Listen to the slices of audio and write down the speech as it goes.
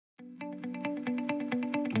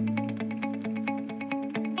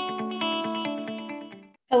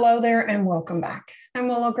Hello there and welcome back. I'm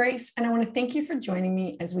Willow Grace, and I want to thank you for joining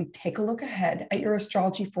me as we take a look ahead at your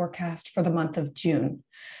astrology forecast for the month of June.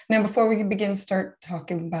 Now, before we start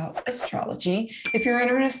talking about astrology, if you're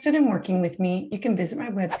interested in working with me, you can visit my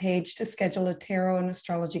webpage to schedule a tarot and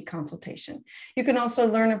astrology consultation. You can also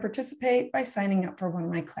learn and participate by signing up for one of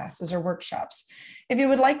my classes or workshops. If you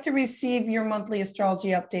would like to receive your monthly astrology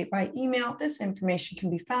update by email, this information can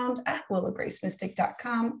be found at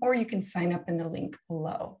willowgracemystic.com, or you can sign up in the link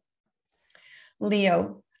below.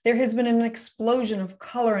 Leo, there has been an explosion of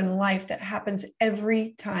color and life that happens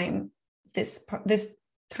every time this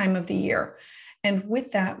time of the year. And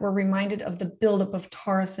with that, we're reminded of the buildup of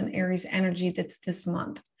Taurus and Aries energy that's this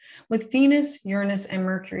month. With Venus, Uranus, and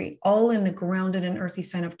Mercury all in the grounded and earthy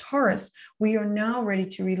sign of Taurus, we are now ready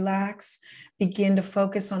to relax, begin to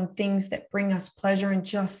focus on things that bring us pleasure and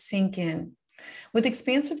just sink in. With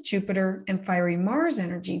expansive Jupiter and fiery Mars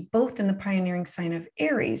energy, both in the pioneering sign of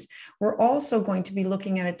Aries, we're also going to be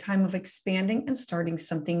looking at a time of expanding and starting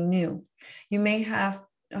something new. You may have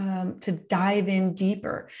to dive in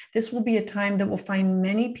deeper. This will be a time that will find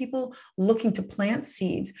many people looking to plant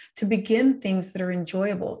seeds, to begin things that are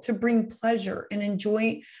enjoyable, to bring pleasure and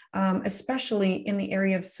enjoy, especially in the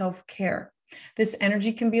area of self-care. This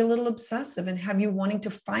energy can be a little obsessive and have you wanting to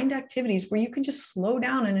find activities where you can just slow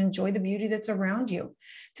down and enjoy the beauty that's around you,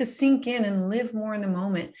 to sink in and live more in the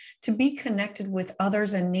moment, to be connected with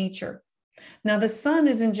others and nature. Now, the sun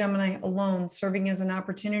is in Gemini alone, serving as an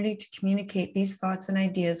opportunity to communicate these thoughts and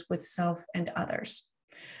ideas with self and others.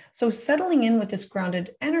 So settling in with this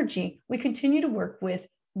grounded energy, we continue to work with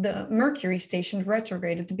the Mercury stationed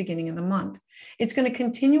retrograde at the beginning of the month. It's going to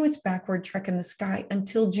continue its backward trek in the sky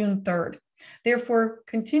until June 3rd. Therefore,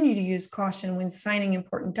 continue to use caution when signing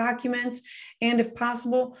important documents, and if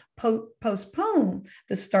possible, postpone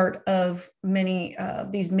the start of many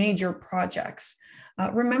of these major projects.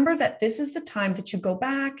 Remember that this is the time that you go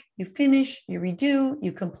back, you finish, you redo,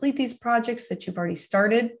 you complete these projects that you've already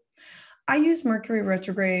started. I use Mercury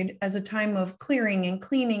retrograde as a time of clearing and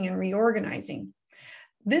cleaning and reorganizing.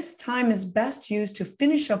 This time is best used to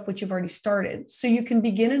finish up what you've already started so you can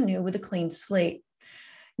begin anew with a clean slate.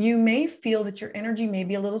 You may feel that your energy may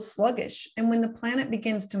be a little sluggish, and when the planet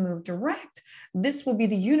begins to move direct, this will be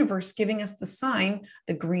the universe giving us the sign,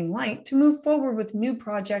 the green light, to move forward with new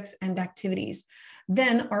projects and activities.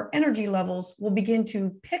 Then our energy levels will begin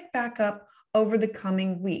to pick back up over the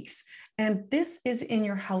coming weeks. And this is in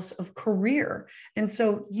your house of career. And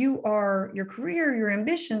so your career, your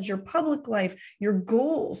ambitions, your public life, your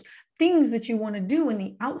goals, things that you want to do in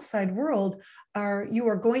the outside world you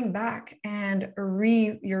are going back and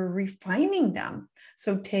you're refining them.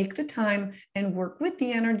 So take the time and work with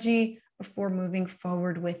the energy before moving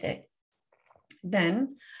forward with it.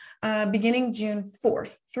 Then, beginning June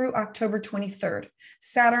 4th through October 23rd,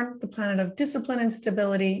 Saturn, the planet of discipline and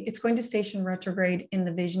stability, it's going to station retrograde in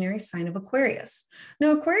the visionary sign of Aquarius.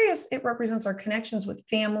 Now, Aquarius, it represents our connections with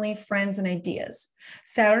family, friends, and ideas.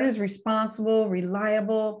 Saturn is responsible,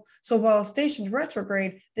 reliable. So while stationed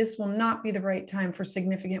retrograde, this will not be the right time for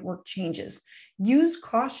significant work changes. Use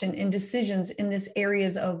caution in decisions in these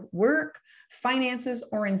areas of work, finances,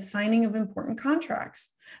 or in signing of important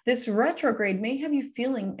contracts. This retrograde may have you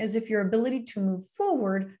feeling as if your ability to move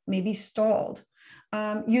forward may be stalled.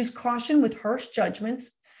 Use caution with harsh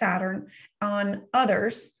judgments, Saturn, on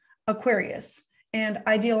others, Aquarius, and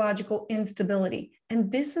ideological instability. And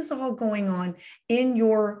this is all going on in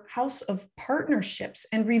your house of partnerships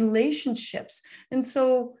and relationships. And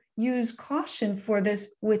so use caution for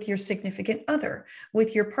this with your significant other,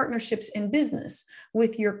 with your partnerships in business,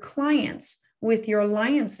 with your clients, with your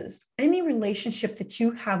alliances, any relationship that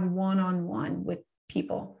you have one-on-one with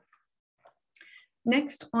people.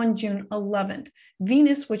 Next, on June 11th,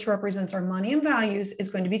 Venus, which represents our money and values, is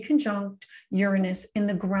going to be conjunct Uranus in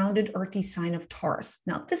the grounded earthy sign of Taurus.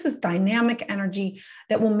 Now, this is dynamic energy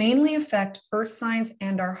that will mainly affect earth signs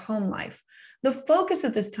and our home life. The focus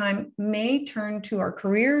at this time may turn to our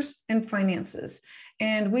careers and finances.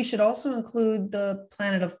 And we should also include the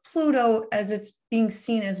planet of Pluto as it's being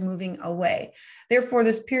seen as moving away. Therefore,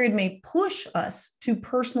 this period may push us to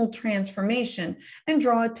personal transformation and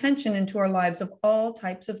draw attention into our lives of all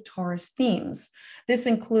types of Taurus themes. This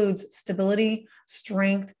includes stability,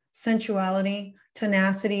 strength, sensuality,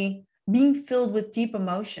 tenacity, being filled with deep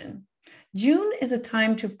emotion. June is a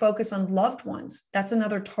time to focus on loved ones. That's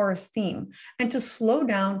another Taurus theme, and to slow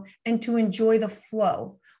down and to enjoy the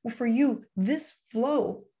flow. Well, for you, this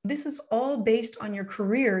flow, this is all based on your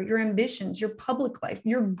career, your ambitions, your public life,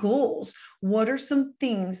 your goals. What are some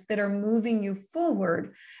things that are moving you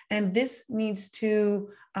forward? And this needs to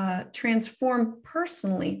transform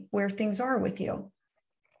personally where things are with you.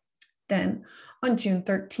 Then on June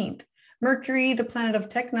 13th, Mercury, the planet of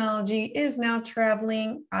technology, is now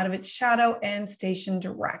traveling out of its shadow and stationed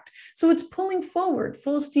direct. So it's pulling forward,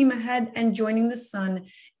 full steam ahead, and joining the sun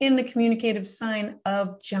in the communicative sign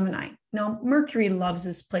of Gemini. Now, Mercury loves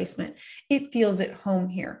this placement. It feels at home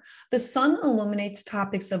here. The sun illuminates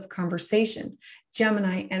topics of conversation.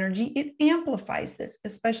 Gemini energy, it amplifies this,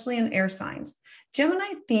 especially in air signs.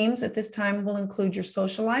 Gemini themes at this time will include your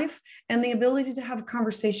social life and the ability to have a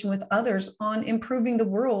conversation with others on improving the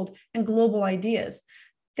world and global ideas.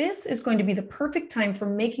 This is going to be the perfect time for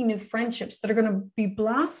making new friendships that are going to be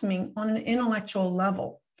blossoming on an intellectual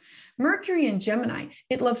level. Mercury in Gemini,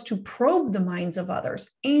 it loves to probe the minds of others,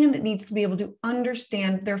 and it needs to be able to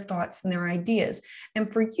understand their thoughts and their ideas. And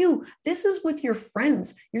for you, this is with your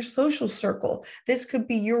friends, your social circle. This could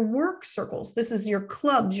be your work circles. This is your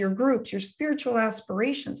clubs, your groups, your spiritual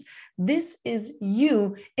aspirations. This is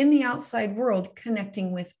you in the outside world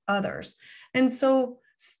connecting with others. And so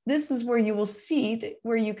this is where you will see that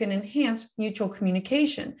where you can enhance mutual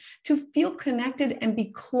communication to feel connected and be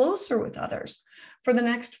closer with others. For the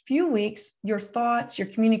next few weeks, your thoughts, your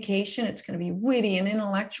communication, it's going to be witty and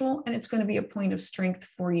intellectual, and it's going to be a point of strength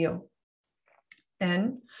for you.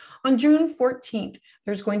 Then on June 14th,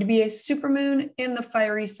 there's going to be a supermoon in the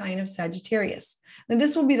fiery sign of Sagittarius. Now,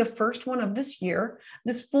 this will be the first one of this year.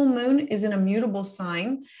 This full moon is in a mutable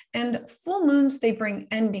sign, and full moons, they bring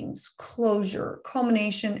endings, closure,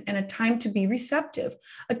 culmination, and a time to be receptive,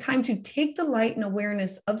 a time to take the light and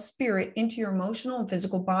awareness of spirit into your emotional and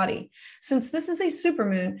physical body. Since this is a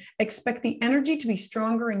supermoon, expect the energy to be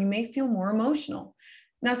stronger and you may feel more emotional.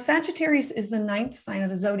 Now, Sagittarius is the 9th sign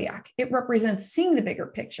of the zodiac. It represents seeing the bigger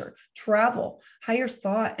picture, travel, higher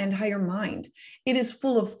thought, and higher mind. It is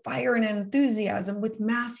full of fire and enthusiasm with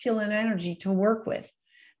masculine energy to work with.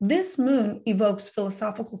 This moon evokes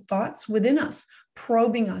philosophical thoughts within us,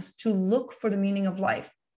 probing us to look for the meaning of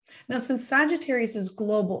life. Now, since Sagittarius is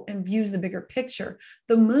global and views the bigger picture,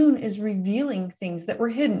 the moon is revealing things that were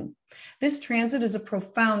hidden. This transit is a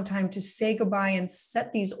profound time to say goodbye and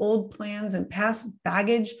set these old plans and past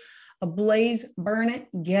baggage ablaze, burn it,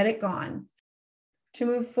 get it gone. To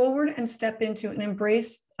move forward and step into and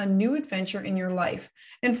embrace a new adventure in your life.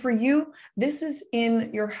 And for you, this is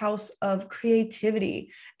in your house of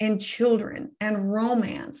creativity and children and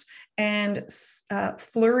romance and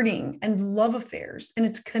flirting and love affairs. And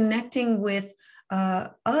it's connecting with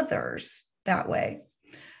others that way.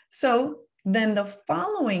 So then the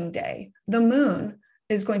following day, the moon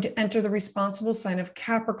is going to enter the responsible sign of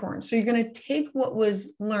Capricorn. So you're going to take what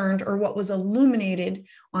was learned or what was illuminated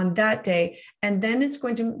on that day, and then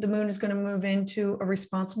the moon is going to move into a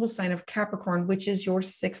responsible sign of Capricorn, which is your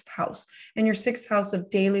 6th house, and your 6th house of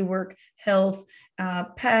daily work, health,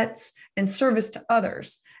 pets, and service to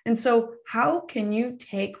others. And so how can you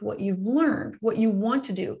take what you've learned, what you want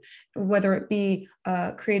to do, whether it be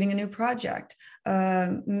creating a new project,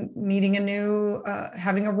 meeting a new,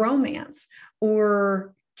 having a romance,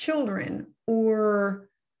 or children, or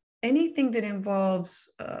anything that involves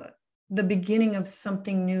the beginning of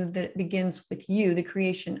something new that begins with you, the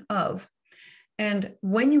creation of. And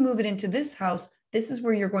when you move it into this house, this is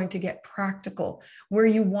where you're going to get practical, where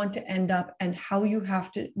you want to end up and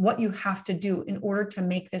what you have to do in order to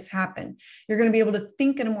make this happen. You're going to be able to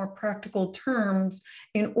think in a more practical terms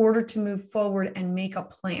in order to move forward and make a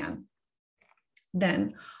plan.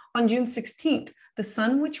 Then on June 16th, the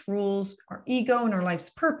sun, which rules our ego and our life's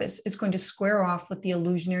purpose, is going to square off with the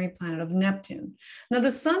illusionary planet of Neptune. Now,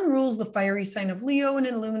 the sun rules the fiery sign of Leo and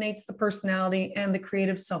illuminates the personality and the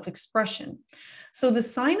creative self-expression. So the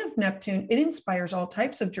sign of Neptune, it inspires all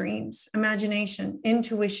types of dreams, imagination,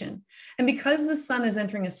 intuition. And because the sun is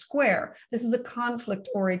entering a square, this is a conflict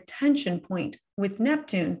or a tension point with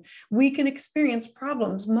Neptune, we can experience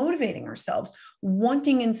problems motivating ourselves,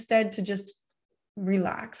 wanting instead to just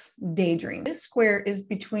relax, daydream. This square is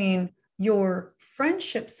between your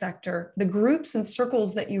friendship sector, the groups and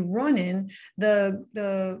circles that you run in,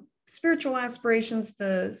 the spiritual aspirations,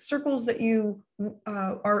 the circles that you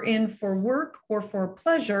are in for work or for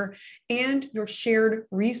pleasure, and your shared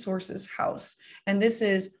resources house. And this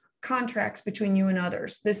is contracts between you and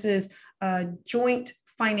others. This is joint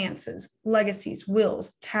finances, legacies,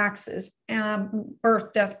 wills, taxes,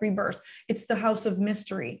 birth, death, rebirth. It's the house of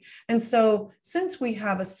mystery. And so since we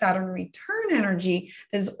have a Saturn return energy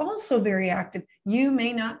that is also very active, you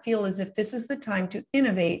may not feel as if this is the time to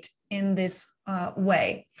innovate in this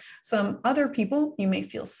way. Some other people, you may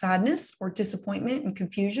feel sadness or disappointment and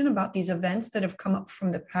confusion about these events that have come up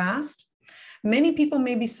from the past. Many people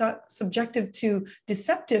may be subjected to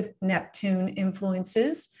deceptive Neptune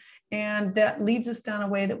influences, And that leads us down a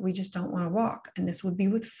way that we just don't want to walk. And this would be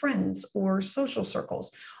with friends or social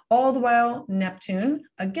circles. All the while, Neptune,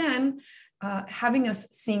 again, having us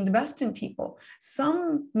seeing the best in people.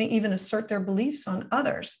 Some may even assert their beliefs on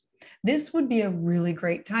others. This would be a really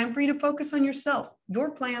great time for you to focus on yourself,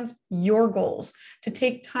 your plans, your goals, to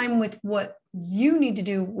take time with what you need to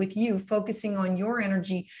do with you, focusing on your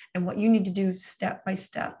energy and what you need to do step by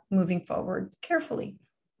step, moving forward carefully.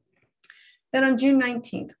 Then on June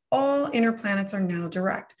 19th, all inner planets are now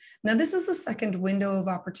direct. Now, this is the second window of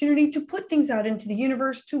opportunity to put things out into the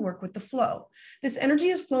universe to work with the flow. This energy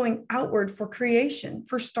is flowing outward for creation,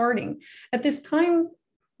 for starting. At this time,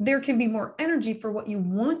 there can be more energy for what you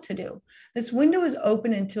want to do. This window is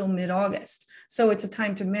open until mid-August. So it's a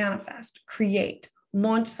time to manifest, create,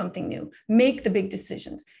 launch something new, make the big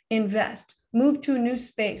decisions, invest, move to a new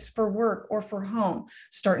space for work or for home,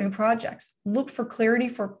 start new projects, look for clarity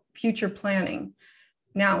for future planning.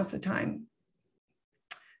 Now is the time.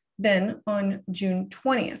 Then on June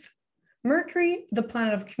 20th, Mercury, the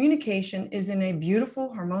planet of communication, is in a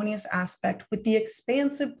beautiful, harmonious aspect with the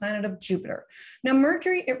expansive planet of Jupiter. Now,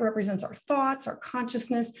 Mercury, it represents our thoughts, our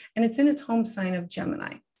consciousness, and it's in its home sign of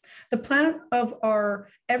Gemini. The planet of our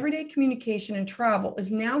everyday communication and travel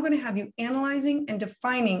is now going to have you analyzing and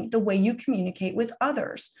defining the way you communicate with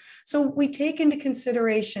others. So we take into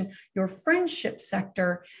consideration your friendship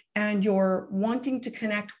sector and your wanting to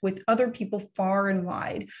connect with other people far and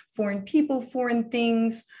wide, foreign people, foreign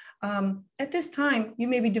things. At this time, you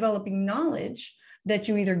may be developing knowledge that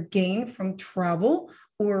you either gain from travel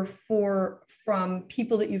or from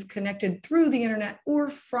people that you've connected through the internet, or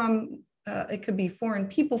from it could be foreign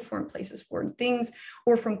people, foreign places, foreign things,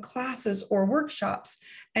 or from classes or workshops.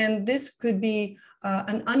 And this could be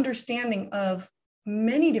an understanding of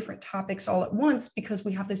many different topics all at once, because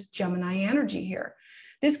we have this Gemini energy here.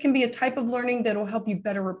 This can be a type of learning that will help you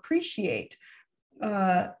better appreciate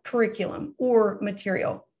curriculum or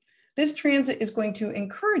material. This transit is going to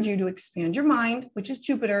encourage you to expand your mind, which is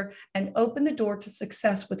Jupiter, and open the door to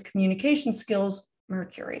success with communication skills,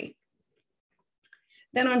 Mercury.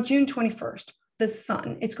 Then on June 21st, the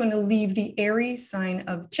sun, it's going to leave the Aries sign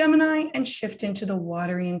of Gemini and shift into the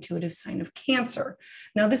watery intuitive sign of Cancer.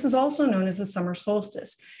 Now, this is also known as the summer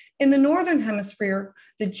solstice. In the Northern Hemisphere,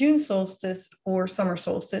 the June solstice or summer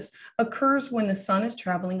solstice occurs when the sun is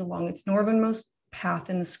traveling along its northernmost path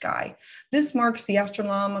in the sky. This marks the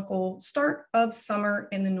astronomical start of summer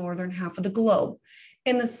in the northern half of the globe.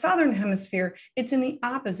 In the Southern Hemisphere, it's in the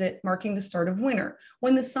opposite, marking the start of winter,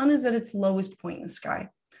 when the sun is at its lowest point in the sky.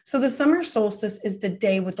 So the summer solstice is the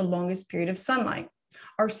day with the longest period of sunlight.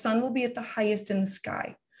 Our sun will be at the highest in the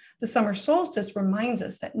sky. The summer solstice reminds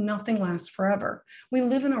us that nothing lasts forever. We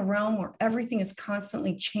live in a realm where everything is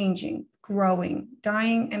constantly changing, growing,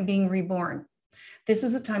 dying, and being reborn. This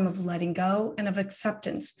is a time of letting go and of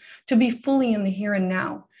acceptance, to be fully in the here and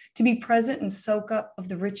now, to be present and soak up of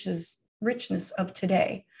the richness of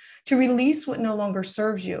today, to release what no longer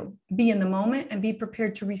serves you, be in the moment, and be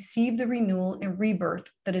prepared to receive the renewal and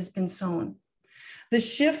rebirth that has been sown.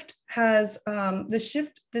 This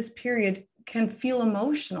period can feel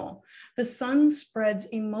emotional. The sun spreads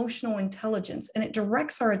emotional intelligence, and it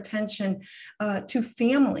directs our attention to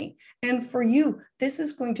family. And for you, this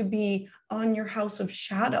is going to be on your house of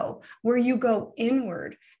shadow, where you go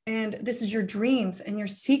inward. And this is your dreams and your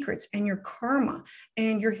secrets and your karma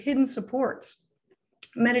and your hidden supports.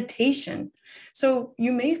 Meditation. So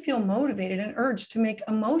you may feel motivated and urged to make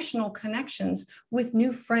emotional connections with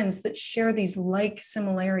new friends that share these like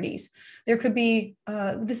similarities. There could be,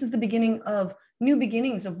 this is the beginning of new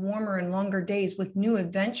beginnings of warmer and longer days with new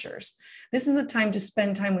adventures. This is a time to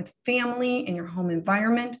spend time with family in your home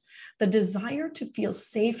environment. The desire to feel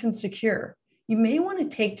safe and secure. You may want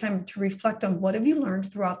to take time to reflect on what have you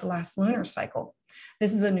learned throughout the last lunar cycle.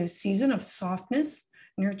 This is a new season of softness,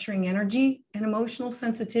 nurturing energy, and emotional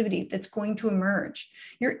sensitivity that's going to emerge.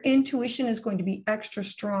 Your intuition is going to be extra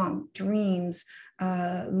strong. Dreams,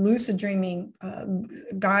 lucid dreaming,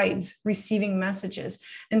 guides, receiving messages.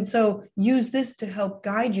 And so use this to help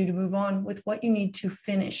guide you to move on with what you need to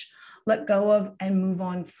finish, let go of, and move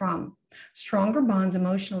on from. Stronger bonds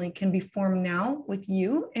emotionally can be formed now with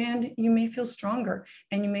you, and you may feel stronger,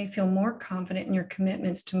 and you may feel more confident in your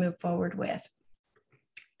commitments to move forward with.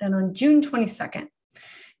 Then on June 22nd,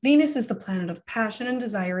 Venus is the planet of passion and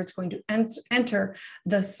desire. It's going to enter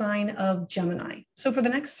the sign of Gemini. So for the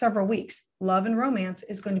next several weeks, love and romance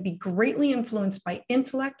is going to be greatly influenced by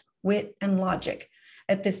intellect, wit, and logic.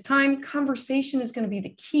 At this time, conversation is going to be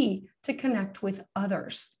the key to connect with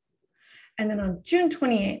others. And then on June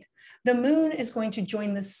 28th, the moon is going to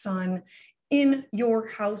join the sun in your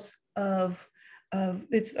house of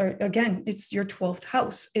it's your 12th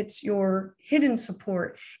house. It's your hidden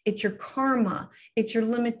support. It's your karma. It's your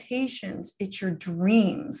limitations. It's your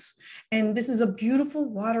dreams. And this is a beautiful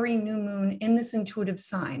watery new moon in this intuitive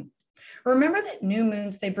sign. Remember that new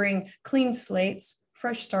moons, they bring clean slates,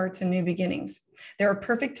 fresh starts, and new beginnings. They're a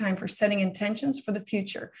perfect time for setting intentions for the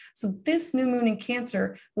future. So this new moon in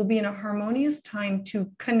Cancer will be in a harmonious time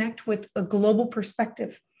to connect with a global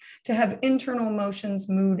perspective, to have internal emotions,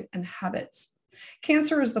 mood, and habits.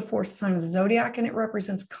 Cancer is the fourth sign of the zodiac, and it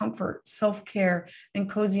represents comfort, self-care, and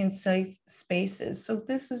cozy and safe spaces. So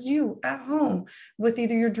this is you at home with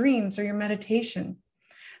either your dreams or your meditation.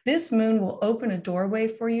 This moon will open a doorway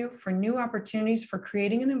for you for new opportunities for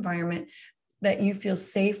creating an environment that you feel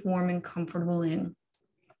safe, warm, and comfortable in.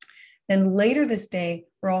 Then later this day,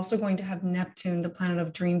 we're also going to have Neptune, the planet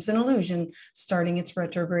of dreams and illusion, starting its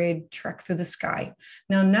retrograde trek through the sky.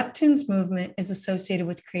 Now, Neptune's movement is associated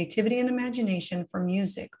with creativity and imagination for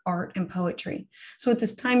music, art, and poetry. So at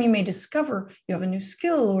this time, you may discover you have a new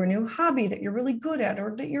skill or a new hobby that you're really good at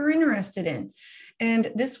or that you're interested in.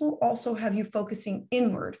 And this will also have you focusing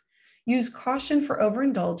inward. Use caution for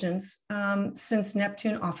overindulgence, since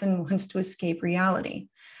Neptune often wants to escape reality.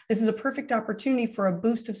 This is a perfect opportunity for a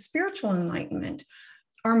boost of spiritual enlightenment.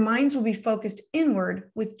 Our minds will be focused inward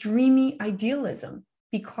with dreamy idealism.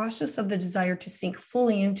 Be cautious of the desire to sink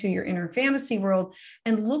fully into your inner fantasy world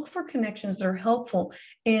and look for connections that are helpful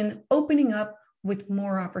in opening up with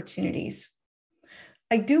more opportunities.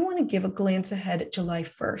 I do want to give a glance ahead at July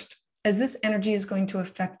 1st, as this energy is going to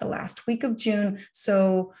affect the last week of June.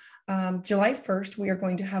 So July 1st, we are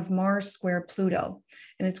going to have Mars square Pluto,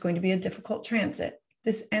 and it's going to be a difficult transit.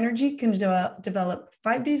 This energy can develop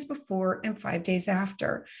 5 days before and 5 days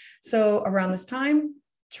after. So around this time,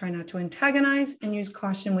 try not to antagonize and use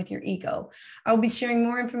caution with your ego. I'll be sharing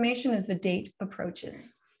more information as the date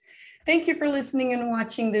approaches. Thank you for listening and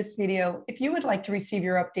watching this video. If you would like to receive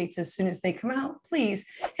your updates as soon as they come out, please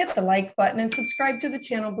hit the like button and subscribe to the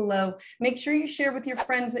channel below. Make sure you share with your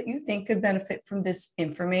friends that you think could benefit from this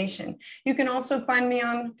information. You can also find me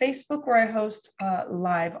on Facebook, where I host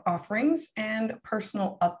live offerings and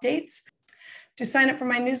personal updates. To sign up for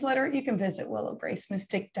my newsletter, you can visit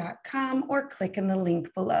willowgracemystic.com or click in the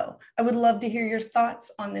link below. I would love to hear your thoughts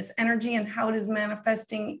on this energy and how it is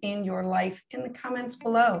manifesting in your life in the comments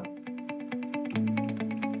below.